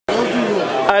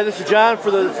Hi, this is John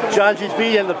for the Johngy's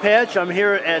Beat and the Patch. I'm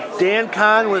here at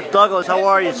DanCon with Douglas. How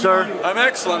are you, sir? I'm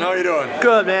excellent. How are you doing?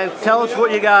 Good, man. Tell us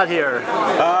what you got here.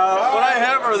 What I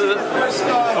have are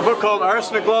a book called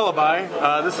Arsenic Lullaby.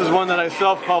 This is one that I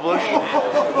self-published,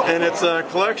 and it's a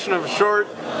collection of short,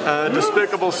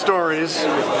 despicable stories.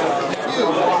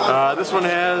 This one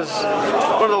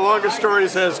of the longest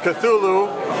stories has Cthulhu,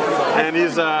 and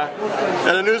he's at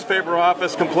a newspaper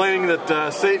office complaining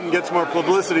that Satan gets more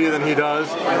publicity than he does,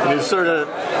 and he's sort of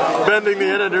bending the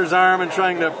editor's arm and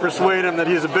trying to persuade him that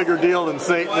he's a bigger deal than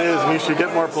Satan is and he should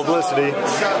get more publicity.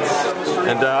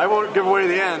 And I won't give away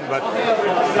the end, but...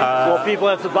 well, people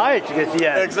have to buy it to get the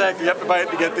end. Exactly, you have to buy it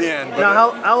to get the end. But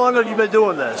now, how long have you been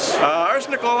doing this?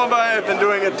 Arsenic Lullaby, I've been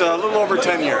doing it a little over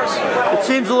 10 years. It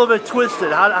seems a little bit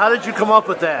twisted. How did you come up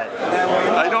with that?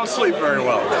 I don't sleep very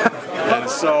well. And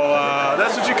so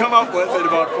that's what you come up with at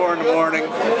about 4 in the morning.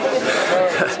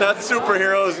 It's not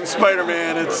superheroes and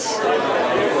Spider-Man, it's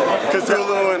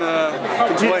Cthulhu and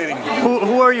complaining.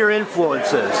 Who are your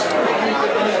influences?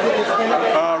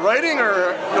 Writing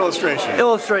or illustration?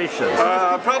 Illustration.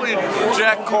 Probably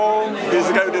Jack Cole. He's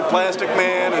the guy who did Plastic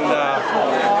Man, and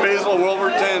Basil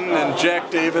Wolverton and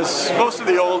Jack Davis. Most of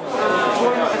the old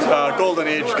Golden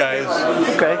Age guys.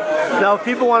 Okay. Now, if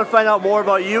people want to find out more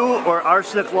about you or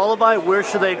Arsenic Lullaby, where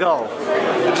should they go?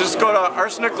 Just go to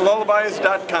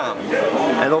arseniclullabies.com.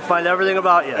 And they'll find everything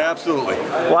about you. Absolutely.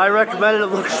 Well, I recommend it. It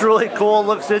looks really cool. It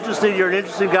looks interesting. You're an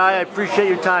interesting guy. I appreciate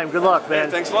your time. Good luck, man.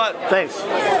 Hey, thanks a lot. Thanks.